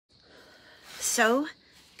So,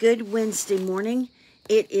 good Wednesday morning.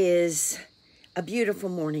 It is a beautiful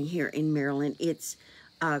morning here in Maryland. It's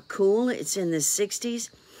cool. It's in the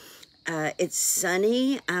 60s. It's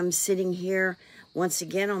sunny. I'm sitting here once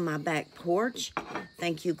again on my back porch.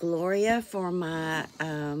 Thank you, Gloria, for my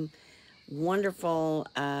wonderful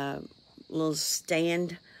little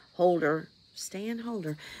stand holder,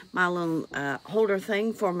 my little holder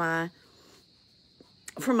thing for my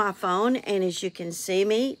phone. And as you can see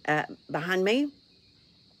me behind me,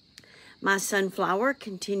 my sunflower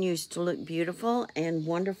continues to look beautiful and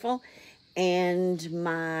wonderful, and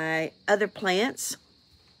my other plants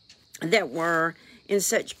that were in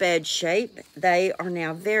such bad shape, they are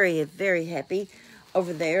now very, very happy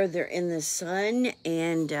over there. They're in the sun,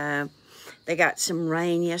 and they got some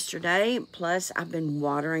rain yesterday, plus I've been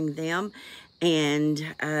watering them, and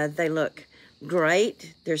they look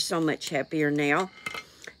great. They're so much happier now,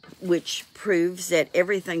 which proves that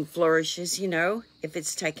everything flourishes, you know, if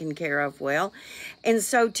it's taken care of well. And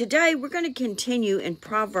so today we're going to continue in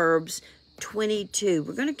Proverbs 22.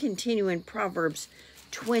 We're going to continue in Proverbs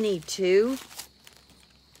 22.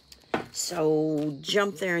 So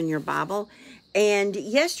jump there in your Bible. And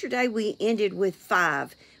yesterday we ended with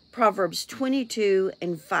 5. Proverbs 22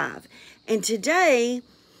 and 5. And today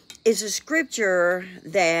is a scripture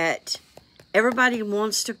that everybody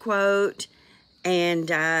wants to quote. And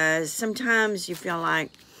sometimes you feel like,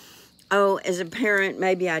 oh, as a parent,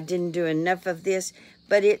 maybe I didn't do enough of this.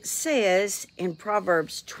 But it says in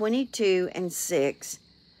Proverbs 22 and 6,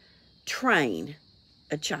 train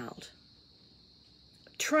a child.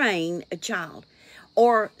 Train a child.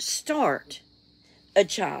 Or start a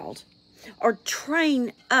child. Or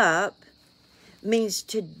train up means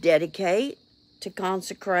to dedicate, to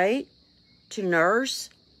consecrate, to nurse,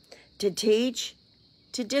 to teach,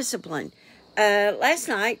 to discipline. Last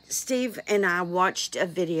night, Steve and I watched a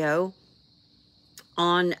video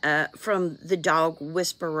on from the dog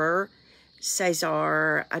whisperer,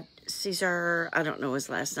 Caesar, I don't know his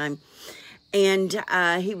last name, and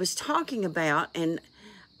he was talking about, and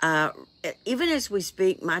even as we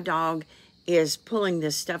speak, my dog is pulling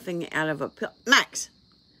the stuffing out of a pillow. Max!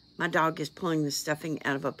 My dog is pulling the stuffing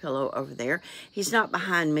out of a pillow over there. He's not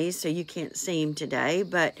behind me, so you can't see him today,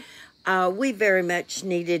 but we very much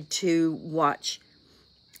needed to watch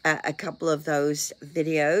a couple of those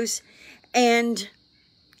videos. And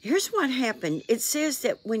here's what happened. It says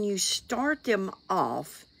that when you start them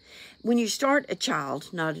off, when you start a child,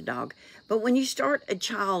 not a dog, but when you start a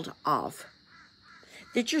child off,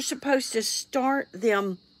 that you're supposed to start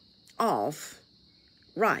them off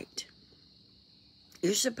right.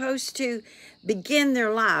 You're supposed to begin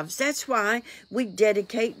their lives. That's why we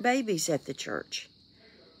dedicate babies at the church.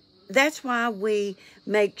 That's why we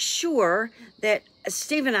make sure that,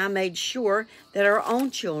 Steve and I made sure that our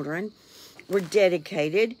own children were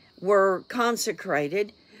dedicated, were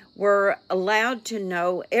consecrated, were allowed to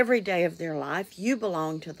know every day of their life, you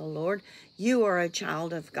belong to the Lord, you are a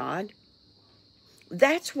child of God.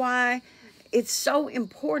 That's why it's so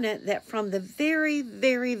important that from the very,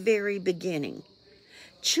 very, very beginning,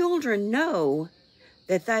 children know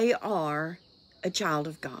that they are a child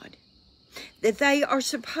of God. That they are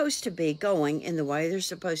supposed to be going in the way they're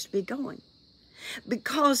supposed to be going.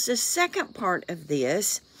 Because the second part of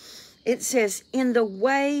this, it says, in the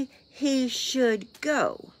way he should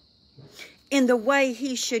go. In the way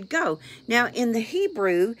he should go. Now, in the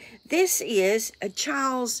Hebrew, this is a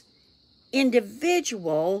child's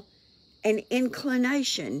individual and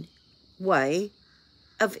inclination way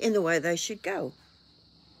of in the way they should go.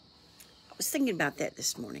 I was thinking about that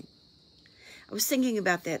this morning.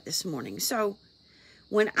 So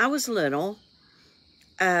when I was little,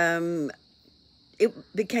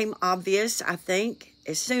 it became obvious, I think,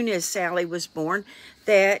 as soon as Sally was born,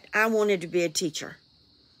 that I wanted to be a teacher.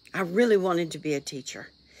 I really wanted to be a teacher.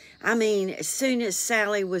 I mean, as soon as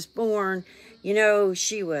Sally was born, you know,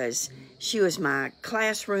 she was my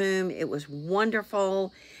classroom. It was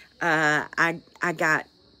wonderful. I got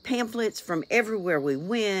pamphlets from everywhere we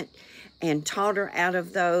went and taught her out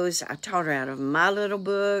of those. I taught her out of my little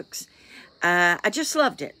books. I just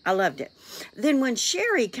loved it. I loved it. Then when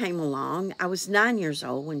Sherry came along, I was 9 years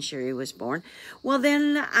old when Sherry was born. Well,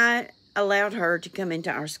 then I allowed her to come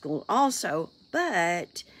into our school also.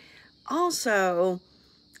 But also,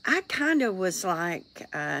 I kind of was like,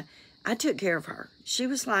 I took care of her. She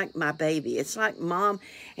was like my baby. It's like Mom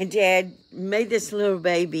and Dad made this little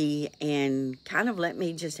baby and kind of let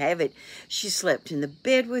me just have it. She slept in the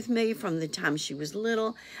bed with me from the time she was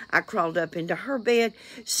little. I crawled up into her bed.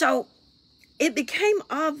 So it became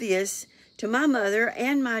obvious to my mother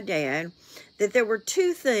and my dad that there were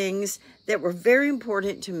two things that were very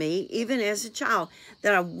important to me, even as a child,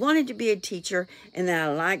 that I wanted to be a teacher and that I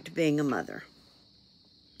liked being a mother.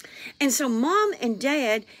 And so Mom and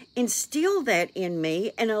Dad instilled that in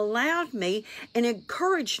me and allowed me and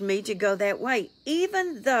encouraged me to go that way,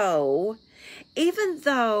 even though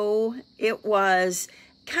it was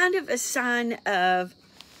kind of a sign of,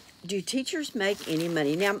 do teachers make any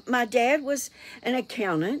money? Now, my dad was an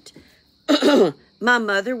accountant. My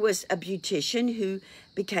mother was a beautician who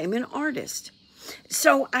became an artist.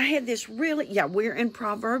 So I had this really, we're in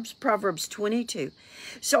Proverbs 22.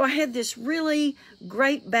 So I had this really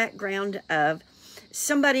great background of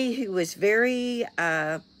somebody who was very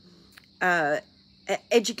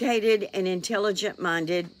educated and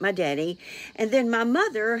intelligent-minded, my daddy, and then my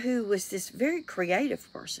mother, who was this very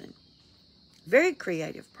creative person.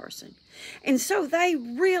 And so they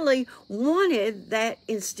really wanted that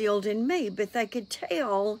instilled in me, but they could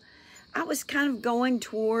tell I was kind of going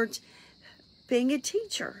towards being a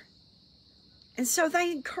teacher. And so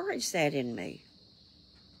they encouraged that in me.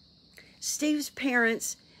 Steve's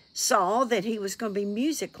parents saw that he was going to be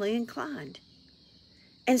musically inclined.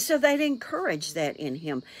 And so they'd encouraged that in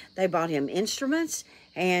him. They bought him instruments,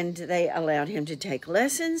 and they allowed him to take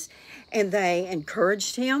lessons, and they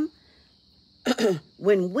encouraged him.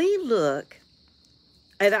 When we look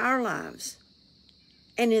at our lives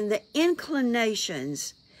and in the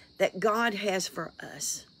inclinations that God has for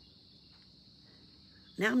us,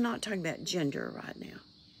 now I'm not talking about gender right now.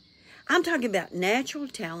 I'm talking about natural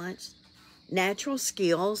talents, natural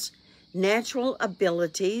skills, natural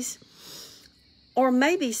abilities, or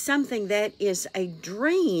maybe something that is a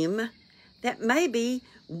dream that maybe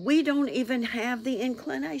we don't even have the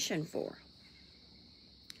inclination for.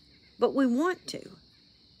 But we want to.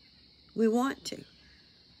 We want to.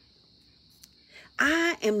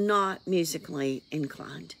 I am not musically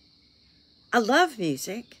inclined. I love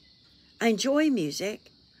music. I enjoy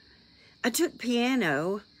music. I took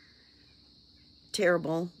piano.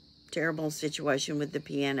 Terrible situation with the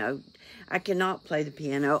piano. I cannot play the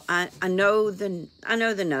piano. I know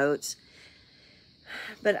the notes,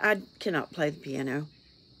 but I cannot play the piano.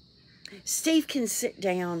 Steve can sit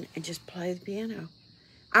down and just play the piano.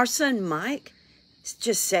 Our son Mike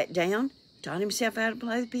just sat down, taught himself how to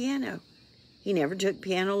play the piano. He never took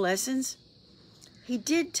piano lessons. He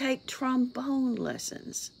did take trombone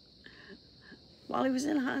lessons while he was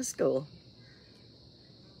in high school.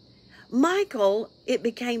 Michael, it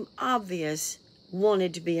became obvious,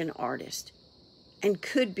 wanted to be an artist and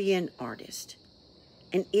could be an artist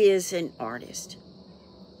and is an artist.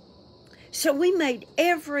 So we made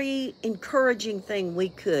every encouraging thing we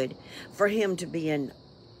could for him to be an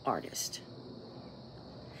artist.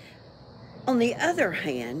 On the other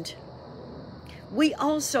hand, we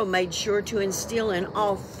also made sure to instill in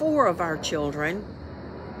all 4 of our children,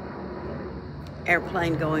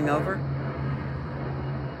 airplane going over,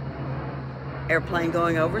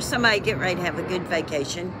 somebody get ready to have a good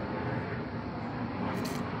vacation.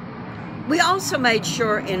 We also made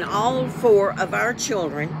sure in all 4 of our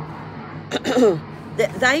children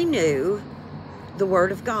that they knew the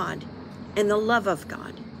Word of God and the love of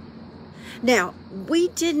God. Now, we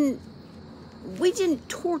didn't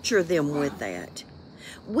torture them with that.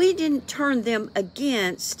 We didn't turn them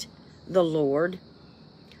against the Lord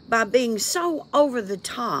by being so over the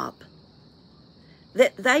top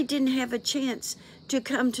that they didn't have a chance to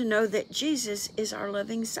come to know that Jesus is our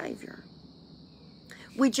loving Savior.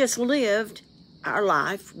 We just lived our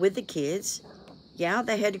life with the kids. Yeah,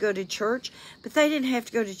 they had to go to church, but they didn't have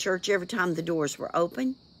to go to church every time the doors were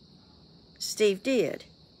open. Steve did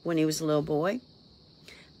when he was a little boy.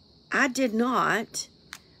 I did not.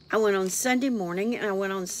 I went on Sunday morning and I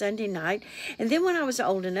went on Sunday night. And then when I was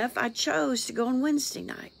old enough, I chose to go on Wednesday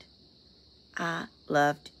night. I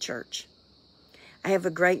loved church. I have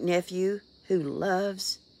a great nephew who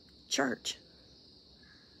loves church.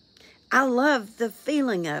 I love the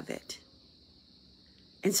feeling of it.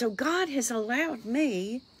 And so God has allowed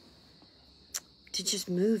me to just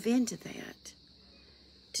move into that,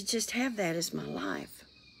 to just have that as my life.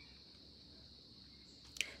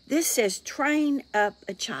 This says, train up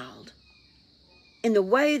a child in the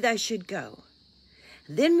way they should go.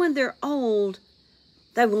 Then when they're old,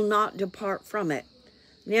 they will not depart from it.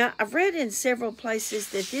 Now, I've read in several places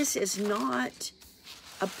that this is not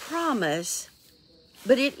a promise,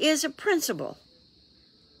 but it is a principle.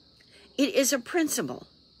 It is a principle.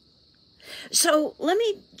 So let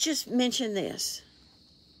me just mention this.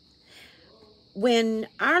 When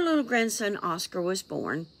our little grandson Oscar was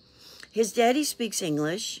born, his daddy speaks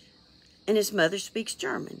English and his mother speaks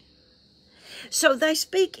German. So they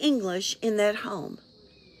speak English in that home.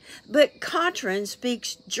 But Katrin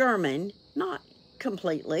speaks German Not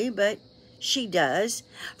completely, but she does,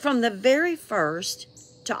 from the very first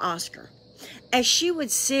to Oscar. As she would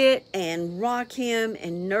sit and rock him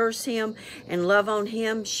and nurse him and love on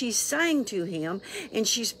him, she sang to him and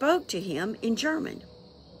she spoke to him in German.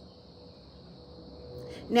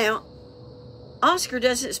 Now, Oscar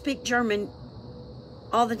doesn't speak German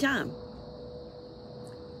all the time.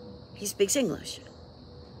 He speaks English.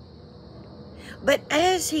 But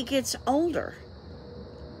as he gets older,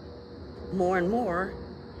 more and more,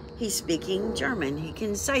 he's speaking German. He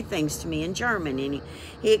can say things to me in German, and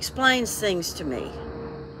he explains things to me.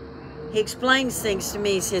 He explains things to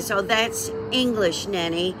me. He says, oh, that's English,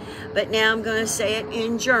 Nanny, but now I'm going to say it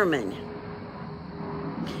in German.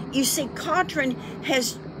 You see, Katrin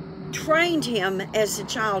has trained him as a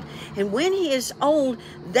child, and when he is old,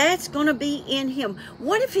 that's going to be in him.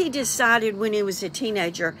 What if he decided when he was a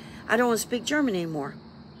teenager, I don't want to speak German anymore?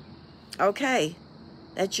 Okay,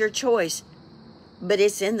 that's your choice. But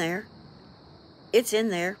it's in there. It's in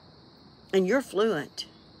there. And you're fluent.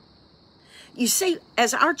 You see,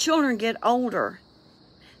 as our children get older,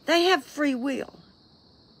 they have free will.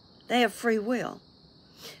 They have free will.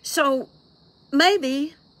 So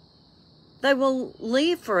maybe they will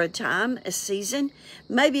leave for a time, a season.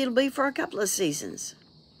 Maybe it'll be for a couple of seasons.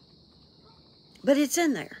 But it's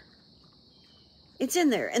in there. It's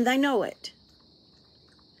in there, and they know it.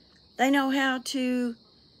 They know how to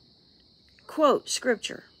quote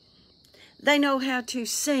scripture. They know how to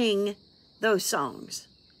sing those songs.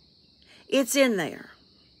 It's in there.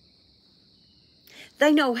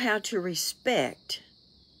 They know how to respect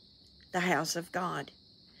the house of God.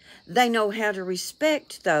 They know how to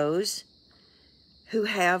respect those who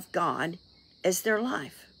have God as their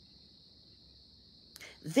life.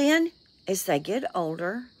 Then, as they get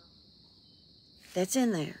older, that's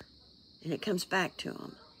in there. And it comes back to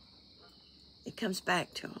them. It comes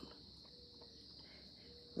back to them.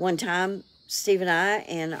 One time, Steve and I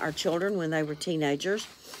and our children, when they were teenagers,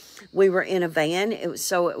 we were in a van. It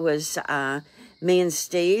was me and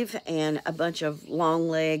Steve and a bunch of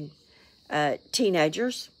long-legged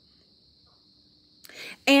teenagers.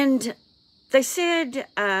 And they said,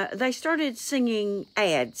 they started singing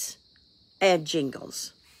ad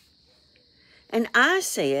jingles. And I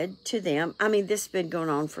said to them, I mean, this has been going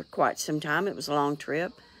on for quite some time. It was a long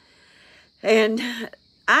trip. And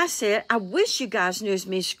I said, I wish you guys knew as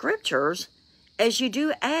many scriptures as you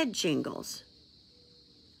do ad jingles.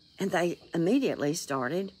 And they immediately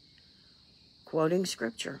started quoting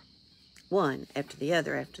scripture. One after the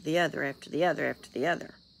other, after the other, after the other, after the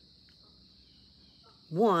other.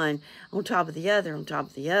 One on top of the other, on top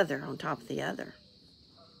of the other, on top of the other.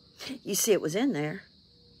 You see, it was in there.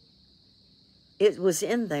 It was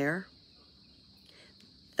in there.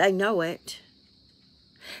 They know it.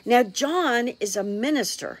 Now, John is a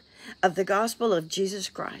minister of the gospel of Jesus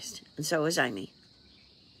Christ, and so is Amy.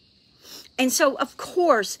 And so, of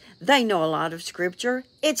course, they know a lot of scripture.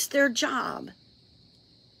 It's their job.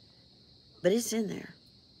 But it's in there.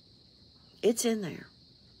 It's in there.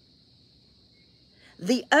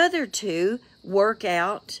 The other two work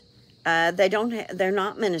out. They're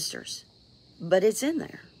not ministers, but it's in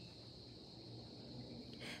there.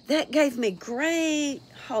 That gave me great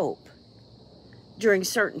hope during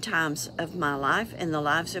certain times of my life and the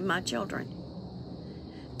lives of my children.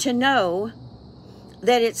 To know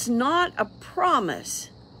that it's not a promise,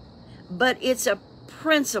 but it's a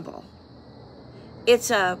principle.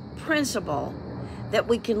 It's a principle that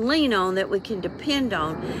we can lean on, that we can depend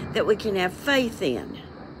on, that we can have faith in,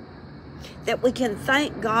 that we can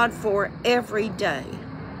thank God for every day.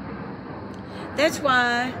 That's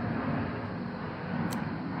why,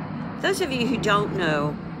 those of you who don't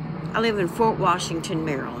know, I live in Fort Washington,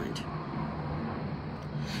 Maryland.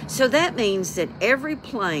 So that means that every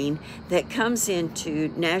plane that comes into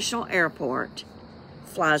National Airport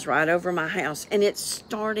flies right over my house, and it's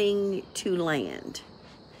starting to land.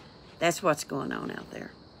 That's what's going on out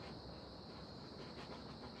there.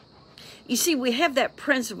 You see, we have that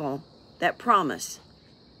principle, that promise,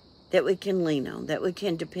 that we can lean on, that we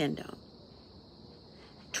can depend on.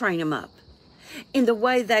 Train them up in the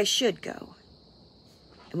way they should go.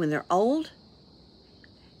 And when they're old,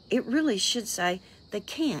 it really should say they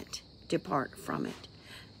can't depart from it.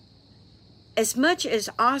 As much as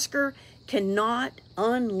Oscar cannot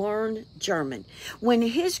unlearn German, when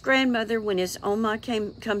his grandmother, when his Oma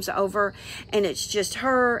comes over, and it's just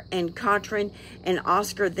her and Katrin and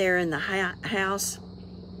Oscar there in the house,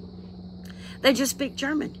 they just speak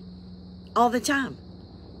German all the time.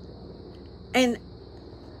 And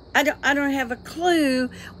I don't have a clue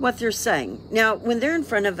what they're saying. Now, when they're in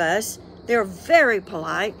front of us, they're very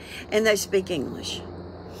polite and they speak English.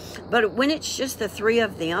 But when it's just the three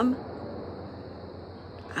of them,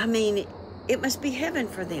 I mean, it must be heaven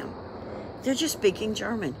for them. They're just speaking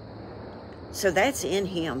German. So that's in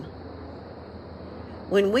him.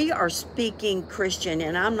 When we are speaking Christian,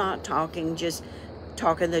 and I'm not talking just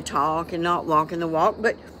talking the talk and not walking the walk,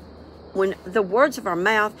 but when the words of our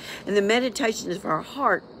mouth and the meditations of our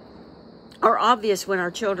heart are obvious when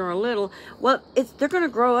our children are little, well, they're going to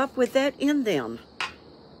grow up with that in them.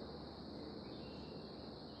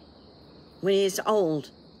 When he is old,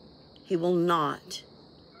 he will not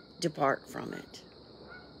depart from it.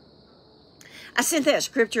 I sent that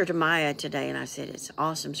scripture to Maya today, and I said, it's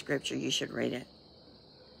awesome scripture. You should read it,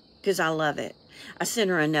 because I love it. I sent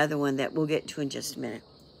her another one that we'll get to in just a minute.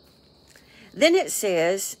 Then it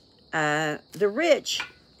says, the rich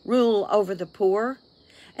rule over the poor,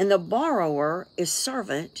 and the borrower is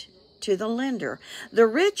servant to the lender. The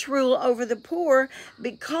rich rule over the poor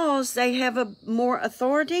because they have a more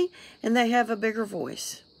authority and they have a bigger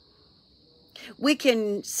voice. We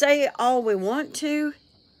can say all we want to,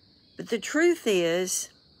 but the truth is,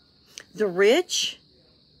 the rich,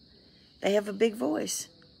 they have a big voice.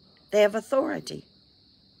 They have authority.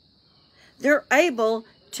 They're able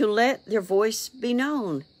to let their voice be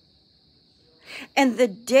known. And the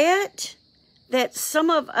debt that some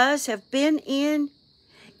of us have been in,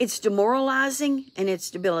 it's demoralizing and it's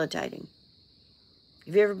debilitating.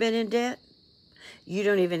 Have you ever been in debt? You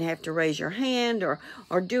don't even have to raise your hand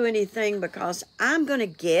or do anything, because I'm going to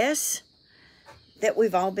guess that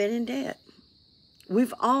we've all been in debt.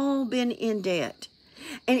 We've all been in debt.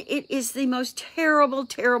 And it is the most terrible,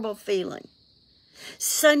 terrible feeling.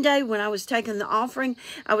 Sunday, when I was taking the offering,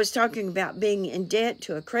 I was talking about being in debt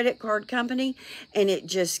to a credit card company, and it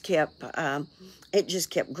just kept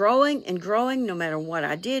growing and growing. No matter what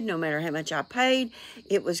I did, no matter how much I paid,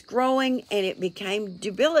 it was growing, and it became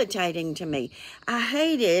debilitating to me. I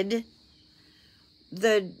hated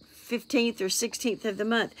the 15th or 16th of the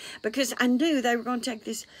month, because I knew they were going to take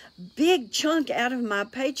this big chunk out of my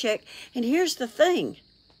paycheck. And here's the thing,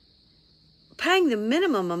 paying the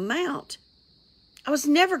minimum amount, I was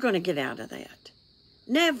never going to get out of that.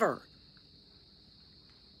 Never.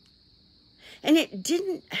 And it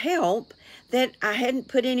didn't help that I hadn't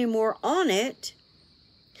put any more on it,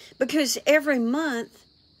 because every month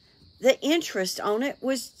the interest on it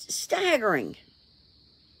was staggering.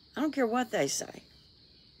 I don't care what they say.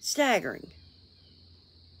 Staggering.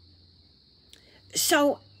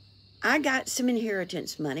 So I got some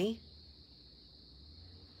inheritance money,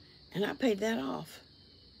 and I paid that off.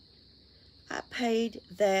 I paid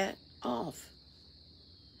that off.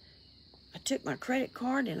 I took my credit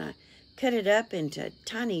card and I cut it up into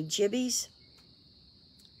tiny jibbies.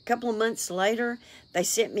 A couple of months later, they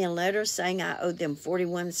sent me a letter saying I owed them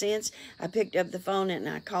 41 cents. I picked up the phone and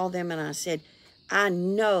I called them and I said, I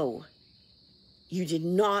know you did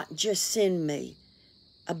not just send me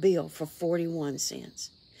a bill for 41 cents.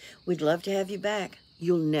 We'd love to have you back.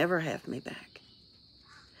 You'll never have me back.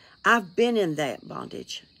 I've been in that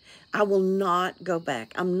bondage. I will not go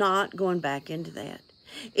back. I'm not going back into that.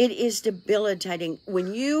 It is debilitating.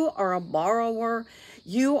 When you are a borrower,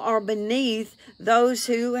 you are beneath those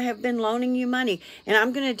who have been loaning you money. And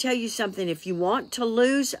I'm going to tell you something. If you want to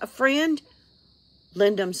lose a friend,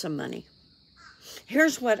 lend them some money.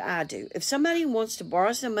 Here's what I do. If somebody wants to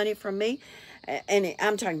borrow some money from me, and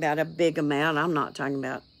I'm talking about a big amount, I'm not talking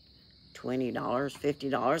about $20,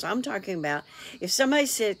 $50. I'm talking about if somebody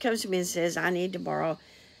comes to me and says, I need to borrow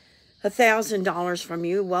 $1,000 from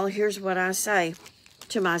you, well, here's what I say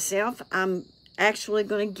to myself. I'm actually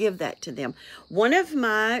going to give that to them. One of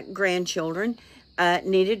my grandchildren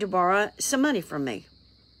needed to borrow some money from me.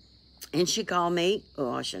 And she called me.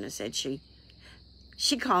 Oh, I shouldn't have said she.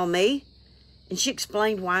 She called me, and she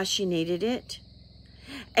explained why she needed it.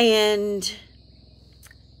 And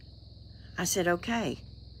I said, okay,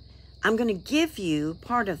 I'm going to give you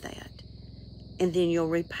part of that, and then you'll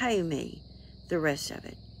repay me the rest of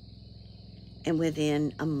it. And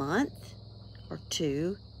within a month or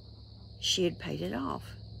two, she had paid it off.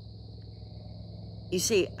 You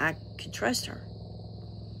see, I could trust her.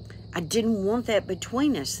 I didn't want that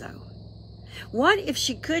between us, though. What if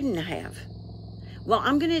she couldn't have? Well,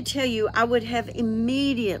 I'm going to tell you, I would have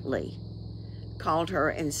immediately called her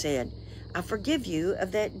and said, I forgive you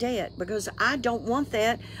of that debt, because I don't want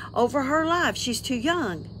that over her life. She's too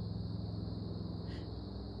young.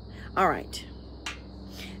 All right.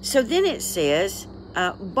 So then it says,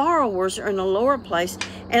 borrowers are in a lower place.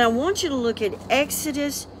 And I want you to look at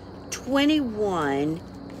Exodus 21,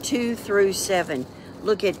 2 through 7.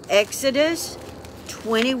 Look at Exodus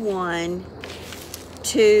 21,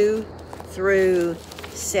 2 through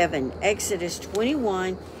 7. Exodus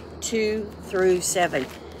 21, 2 through 7.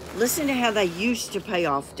 Listen to how they used to pay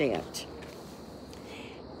off debt.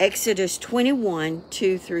 Exodus 21,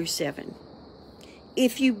 2 through 7.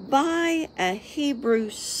 If you buy a Hebrew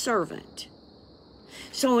servant,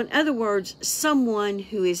 so in other words, someone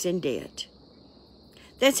who is in debt.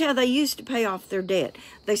 That's how they used to pay off their debt.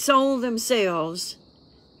 They sold themselves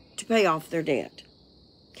to pay off their debt.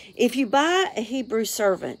 If you buy a Hebrew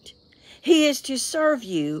servant, he is to serve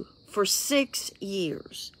you for 6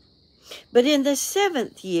 years. But in the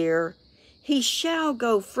 7th year, he shall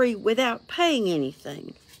go free without paying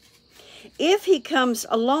anything. If he comes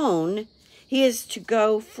alone, he is to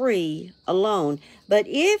go free alone. But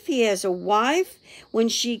if he has a wife, when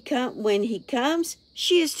he comes,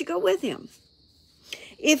 she is to go with him.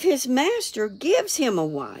 If his master gives him a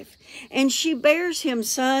wife, and she bears him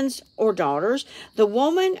sons or daughters, the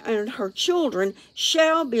woman and her children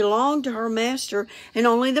shall belong to her master, and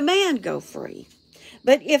only the man go free.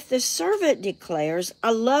 But if the servant declares,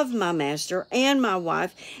 I love my master and my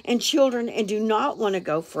wife and children and do not want to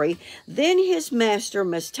go free, then his master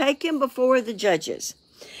must take him before the judges.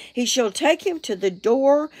 He shall take him to the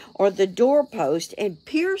door or the doorpost and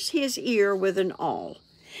pierce his ear with an awl.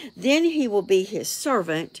 Then he will be his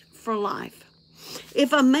servant for life.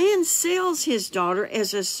 If a man sells his daughter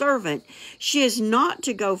as a servant, she is not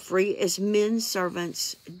to go free as men's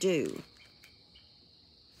servants do.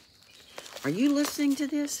 Are you listening to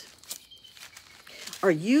this? Are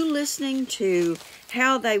you listening to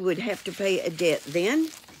how they would have to pay a debt then?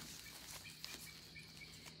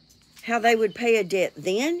 How they would pay a debt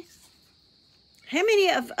then? How many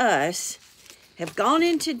of us have gone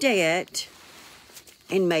into debt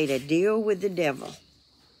and made a deal with the devil?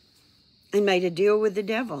 And made a deal with the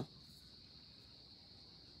devil.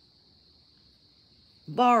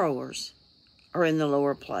 Borrowers are in the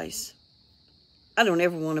lower place. I don't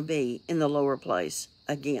ever want to be in the lower place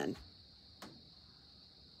again.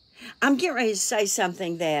 I'm getting ready to say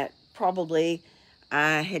something that probably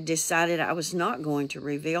I had decided I was not going to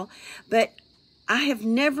reveal, but I have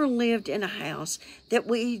never lived in a house that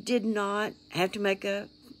we did not have to make a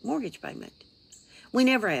mortgage payment. We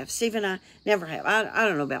never have. Steve and I never have. I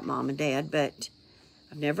don't know about Mom and Dad, but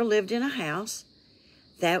I've never lived in a house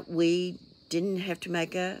that we didn't have to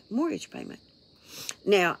make a mortgage payment.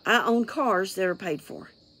 Now, I own cars that are paid for.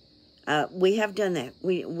 We have done that.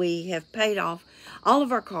 We have paid off all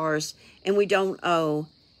of our cars, and we don't owe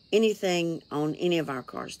anything on any of our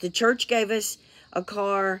cars. The church gave us a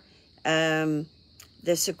car. The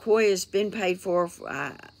Sequoia's been paid for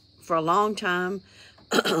a long time.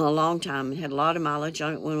 A long time. It had a lot of mileage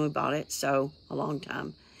on it when we bought it, so a long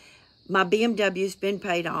time. My BMW's been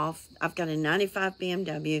paid off. I've got a 95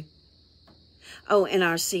 BMW. Oh, and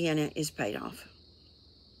our Sienna is paid off.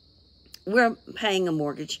 We're paying a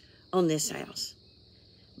mortgage on this house.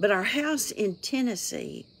 But our house in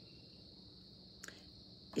Tennessee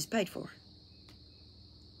is paid for.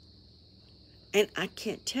 And I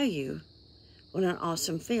can't tell you what an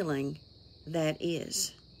awesome feeling that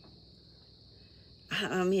is.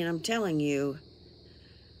 I mean, I'm telling you,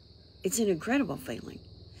 it's an incredible feeling.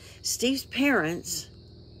 Steve's parents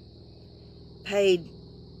paid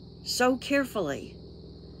so carefully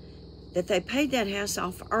that they paid that house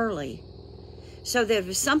off early, so that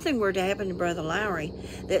if something were to happen to Brother Lowry,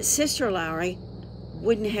 that Sister Lowry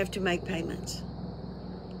wouldn't have to make payments.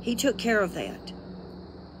 He took care of that.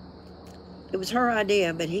 It was her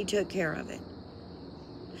idea, but he took care of it.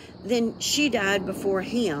 Then she died before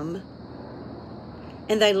him,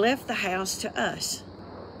 and they left the house to us,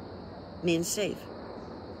 me and Steve.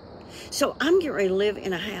 So I'm getting ready to live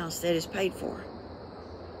in a house that is paid for.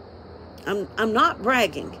 I'm not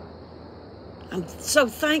bragging. I'm so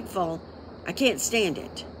thankful, I can't stand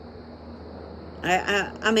it.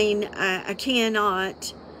 I mean, I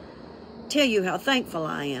cannot tell you how thankful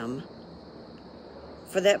I am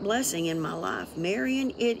for that blessing in my life.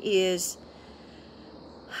 Marion, it is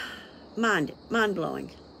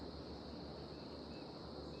mind-blowing.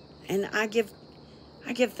 And I give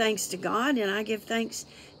thanks to God, and I give thanks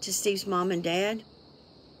to Steve's mom and dad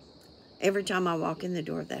every time I walk in the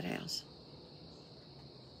door of that house.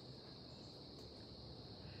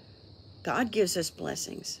 God gives us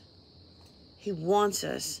blessings. He wants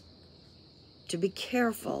us to be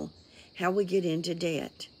careful how we get into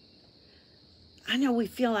debt. I know we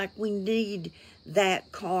feel like we need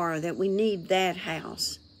that car, that we need that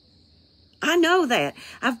house. I know that.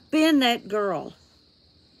 I've been that girl.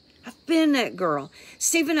 I've been that girl.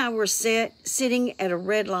 Steve and I were sitting at a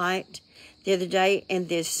red light the other day, and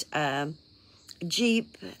this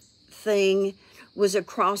Jeep thing was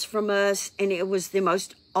across from us, and it was the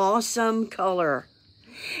most awesome color.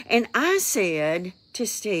 And I said, to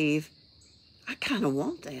Steve, I kind of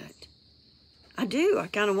want that. I do. I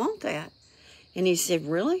kind of want that. And he said,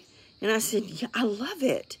 really? And I said, yeah, I love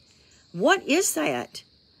it. What is that?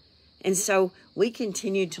 And so we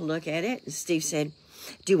continued to look at it. And Steve said,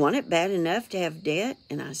 do you want it bad enough to have debt?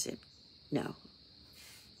 And I said, no.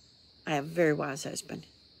 I have a very wise husband.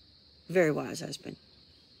 Very wise husband.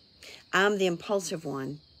 I'm the impulsive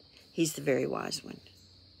one. He's the very wise one.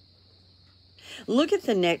 Look at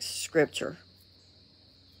the next scripture.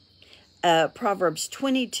 Proverbs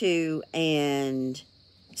 22 and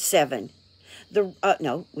 7.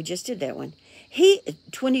 No, we just did that one.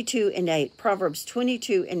 22 and 8. Proverbs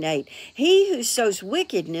 22 and 8. He who sows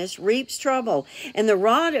wickedness reaps trouble, and the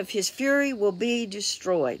rod of his fury will be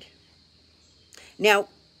destroyed. Now,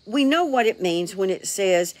 we know what it means when it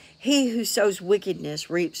says, he who sows wickedness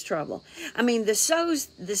reaps trouble. I mean, the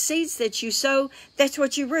seeds that you sow, that's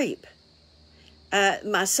what you reap.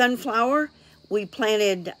 My sunflower, we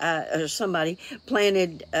planted, or somebody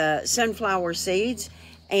planted sunflower seeds,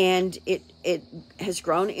 and it has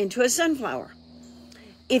grown into a sunflower.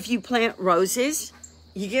 If you plant roses,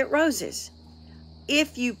 you get roses.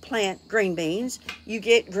 If you plant green beans, you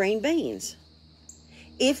get green beans.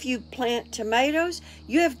 If you plant tomatoes,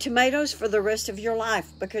 you have tomatoes for the rest of your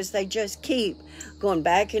life because they just keep going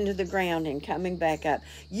back into the ground and coming back up.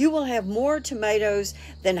 You will have more tomatoes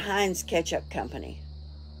than Heinz Ketchup Company.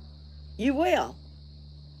 You will.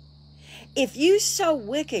 If you sow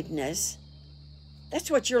wickedness,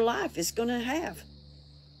 that's what your life is going to have.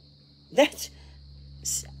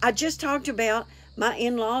 I just talked about my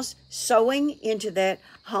in-laws sowing into that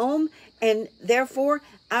home, and therefore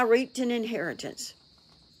I reaped an inheritance.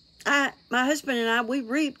 My husband and I, we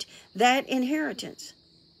reaped that inheritance.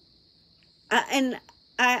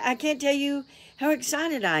 I can't tell you how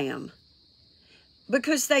excited I am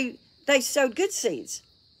because they sowed good seeds.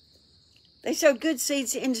 They sowed good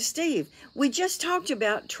seeds into Steve. We just talked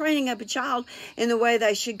about training up a child in the way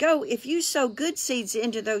they should go. If you sow good seeds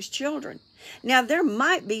into those children, now there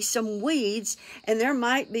might be some weeds and there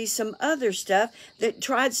might be some other stuff that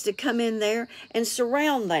tries to come in there and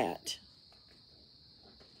surround that.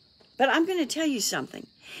 But I'm going to tell you something.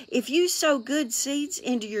 If you sow good seeds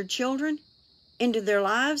into your children, into their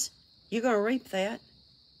lives, you're going to reap that.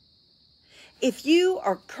 If you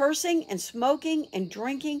are cursing and smoking and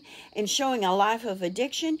drinking and showing a life of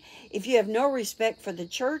addiction, if you have no respect for the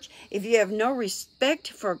church, if you have no respect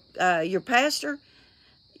for your pastor,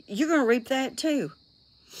 you're going to reap that too.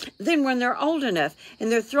 Then when they're old enough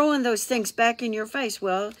and they're throwing those things back in your face,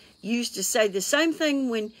 well, you used to say the same thing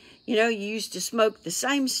when, you used to smoke the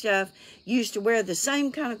same stuff, you used to wear the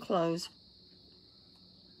same kind of clothes.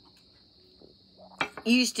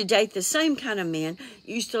 You used to date the same kind of men.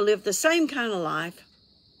 You used to live the same kind of life.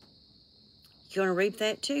 You're going to reap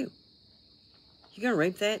that too. You're going to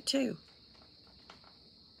reap that too.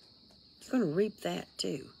 You're going to reap that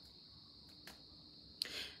too.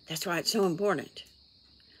 That's why it's so important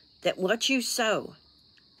that what you sow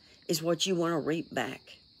is what you want to reap back.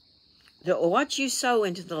 That what you sow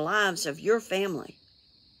into the lives of your family,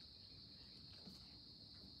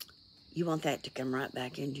 you want that to come right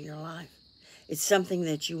back into your life. It's something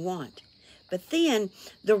that you want. But then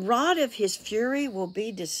the rod of his fury will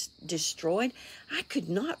be destroyed. I could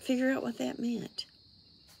not figure out what that meant.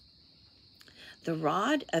 The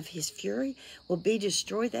rod of his fury will be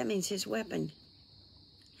destroyed. That means his weapon.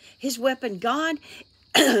 His weapon, God,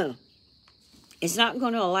 is not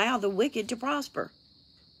going to allow the wicked to prosper.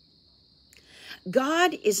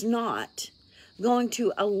 God is not going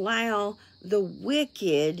to allow the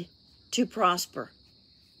wicked to prosper.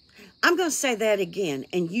 I'm going to say that again,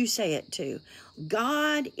 and you say it too.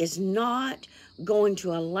 God is not going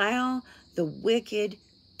to allow the wicked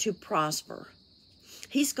to prosper.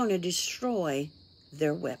 He's going to destroy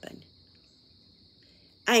their weapon.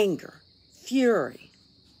 Anger, fury,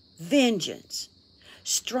 vengeance,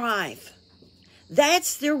 strife.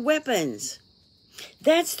 That's their weapons.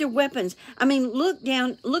 That's their weapons. I mean, look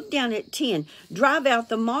down at 10. Drive out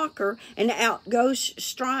the mocker, and out goes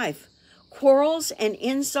strife. Quarrels and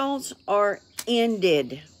insults are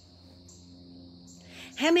ended.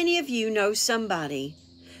 How many of you know somebody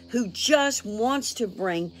who just wants to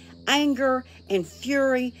bring anger and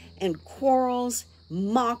fury and quarrels,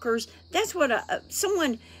 mockers? That's what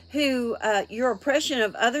someone who your oppression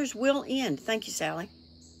of others will end. Thank you, Sally.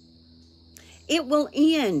 It will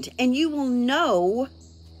end, and you will know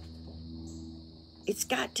it's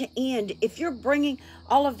got to end. If you're bringing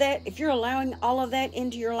all of that, if you're allowing all of that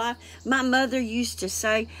into your life, my mother used to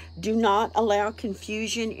say, do not allow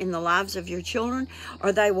confusion in the lives of your children,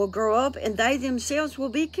 or they will grow up and they themselves will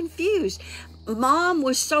be confused. Mom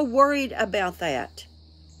was so worried about that.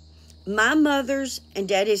 My mother's and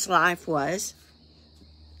daddy's life was,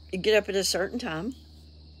 you get up at a certain time,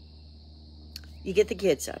 you get the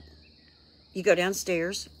kids up, you go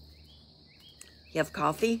downstairs, you have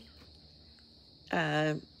coffee,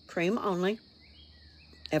 cream only,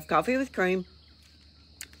 have coffee with cream,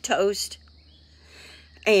 toast,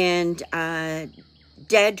 and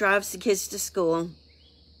Dad drives the kids to school.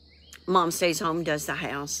 Mom stays home, does the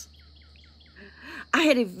house. I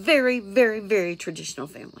had a very, very, very traditional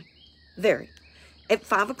family. Very. At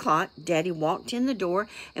 5 o'clock, Daddy walked in the door,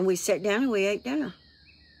 and we sat down and we ate dinner.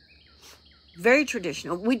 Very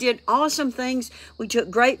traditional. We did awesome things. We took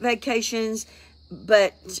great vacations,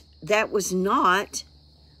 but that was not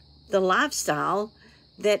the lifestyle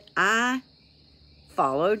that I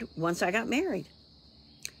followed once I got married.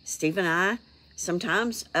 Steve and I,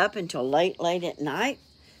 sometimes up until late at night.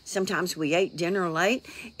 Sometimes we ate dinner late.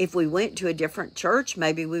 If we went to a different church,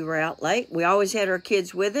 maybe we were out late. We always had our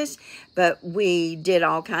kids with us, but we did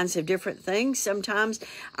all kinds of different things. Sometimes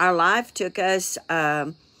our life took us,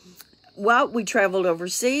 we traveled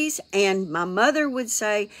overseas, and my mother would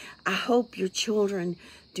say, I hope your children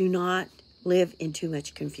do not live in too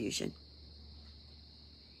much confusion.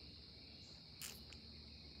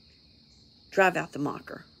 Drive out the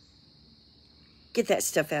mocker. Get that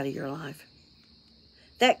stuff out of your life.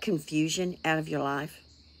 That confusion out of your life.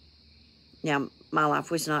 Now, my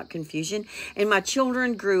life was not confusion, and my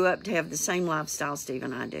children grew up to have the same lifestyle Steve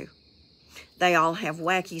and I do. They all have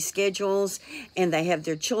wacky schedules, and they have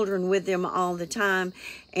their children with them all the time,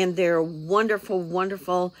 and they're wonderful,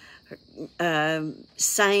 wonderful,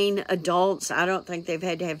 sane adults. I don't think they've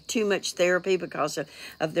had to have too much therapy because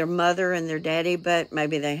of their mother and their daddy, but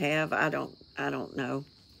maybe they have. I don't know.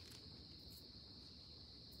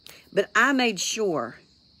 But I made sure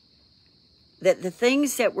that the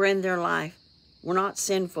things that were in their life were not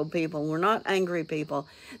sinful people, were not angry people,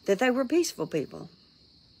 that they were peaceful people.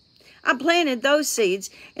 I planted those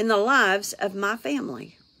seeds in the lives of my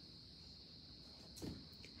family.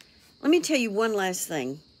 Let me tell you one last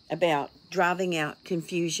thing about driving out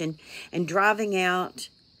confusion and driving out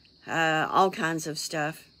all kinds of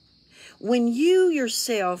stuff. When you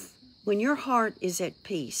yourself, when your heart is at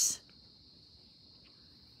peace,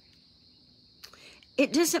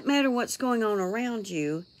 it doesn't matter what's going on around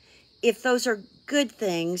you if those are good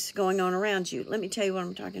things going on around you. Let me tell you what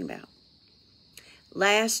I'm talking about.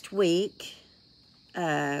 Last week,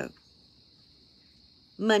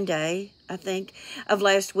 Monday, I think, of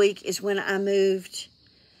last week is when I moved,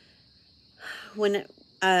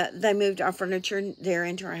 they moved our furniture there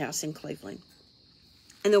into our house in Cleveland.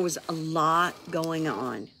 And there was a lot going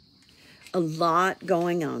on. A lot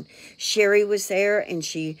going on. Sherry was there, and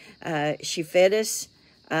she fed us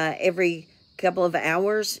every couple of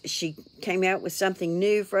hours. She came out with something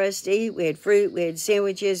new for us to eat. We had fruit, we had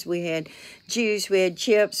sandwiches, we had juice, we had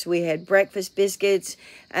chips, we had breakfast biscuits.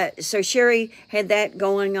 So Sherry had that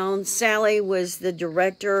going on. Sally was the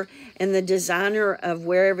director and the designer of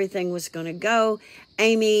where everything was going to go.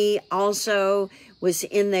 Amy also was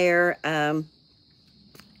in there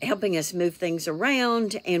helping us move things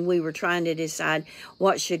around, and we were trying to decide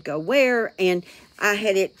what should go where, and I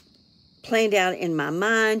had it planned out in my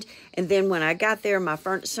mind. And then when I got there,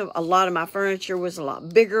 a lot of my furniture was a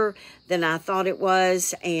lot bigger than I thought it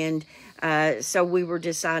was, and so we were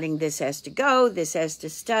deciding this has to go, this has to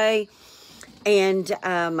stay. And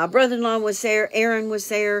my brother-in-law was there, Aaron was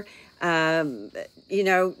there,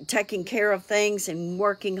 taking care of things and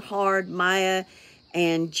working hard. Maya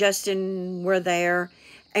and Justin were there.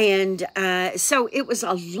 And so it was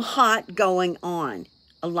a lot going on,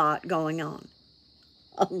 a lot going on.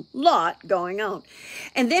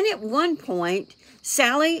 And then at one point,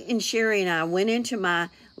 Sally and Sherry and I went into my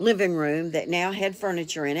living room that now had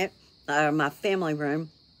furniture in it, my family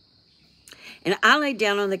room. And I laid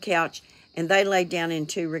down on the couch, and they laid down in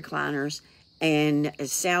 2 recliners, and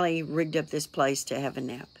Sally rigged up this place to have a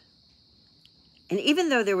nap. And even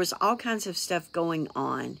though there was all kinds of stuff going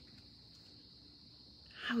on,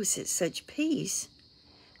 I was at such peace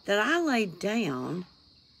that I laid down.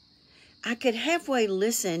 I could halfway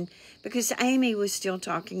listen because Amy was still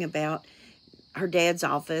talking about her dad's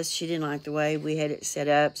office. She didn't like the way we had it set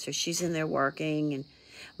up, so she's in there working. And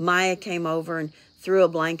Maya came over and threw a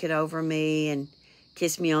blanket over me and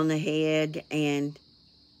kissed me on the head, and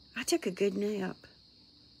I took a good nap.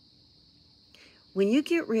 When you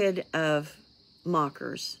get rid of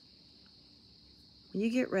mockers, when you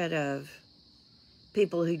get rid of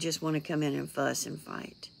people who just want to come in and fuss and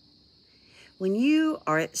fight, when you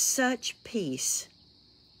are at such peace,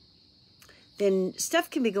 then stuff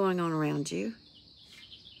can be going on around you.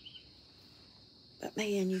 But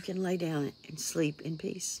man, you can lay down and sleep in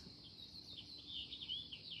peace.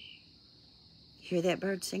 Hear that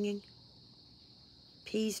bird singing?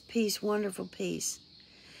 Peace, peace, wonderful peace.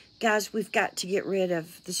 Guys, we've got to get rid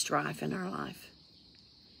of the strife in our life.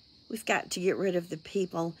 We've got to get rid of the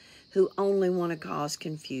people who only want to cause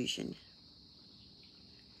confusion.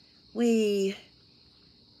 We've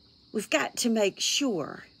got to make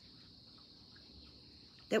sure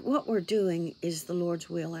that what we're doing is the Lord's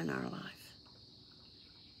will in our life.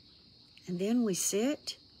 And then we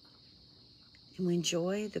sit and we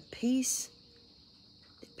enjoy the peace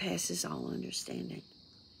that passes all understanding.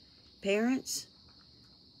 Parents,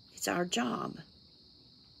 it's our job.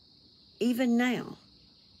 Even now,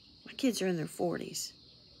 my kids are in their 40s.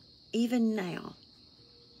 Even now,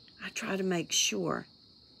 I try to make sure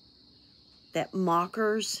that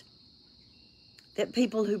mockers, that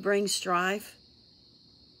people who bring strife,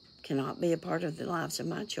 cannot be a part of the lives of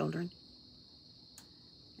my children.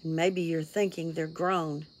 And maybe you're thinking they're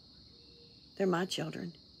grown. They're my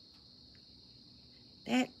children.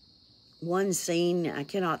 That one scene, I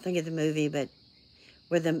cannot think of the movie, but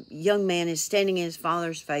where the young man is standing in his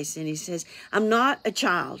father's face and he says, "I'm not a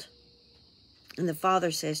child." And the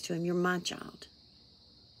father says to him, "You're my child."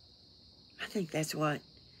 I think that's what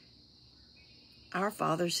our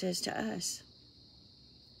Father says to us.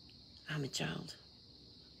 I'm a child.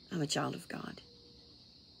 I'm a child of God.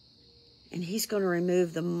 And he's going to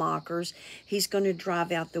remove the mockers. He's going to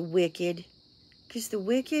drive out the wicked. Because the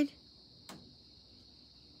wicked,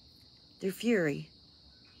 their fury,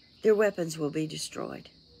 their weapons will be destroyed.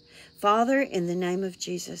 Father, in the name of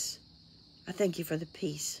Jesus, I thank you for the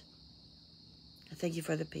peace. I thank you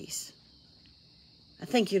for the peace. I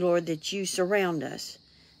thank you, Lord, that you surround us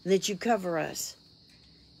and that you cover us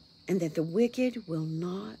and that the wicked will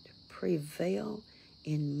not prevail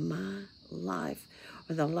in my life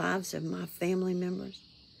or the lives of my family members,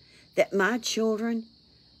 that my children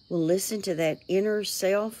will listen to that inner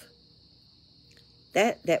self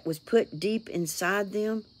that was put deep inside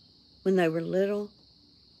them when they were little,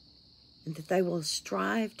 and that they will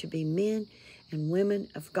strive to be men and women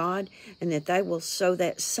of God, and that they will sow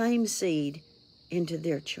that same seed into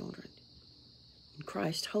their children. In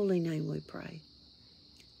Christ's holy name we pray.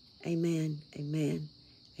 Amen, amen,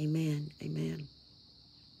 amen, amen.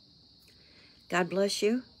 God bless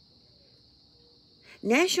you.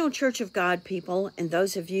 National Church of God people, and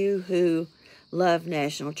those of you who love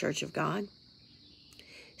National Church of God,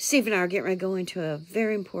 Steve and I are getting ready to go into a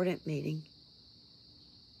very important meeting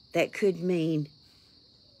that could mean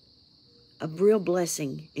a real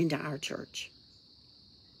blessing into our church.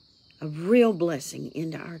 A real blessing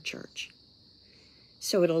into our church.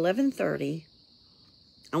 So at 11:30,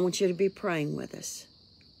 I want you to be praying with us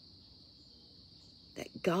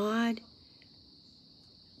that God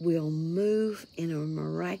will move in a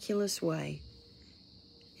miraculous way,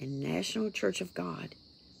 and National Church of God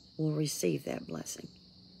will receive that blessing.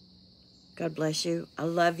 God bless you. I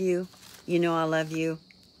love you. You know I love you.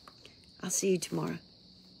 I'll see you tomorrow.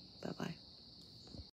 Bye-bye.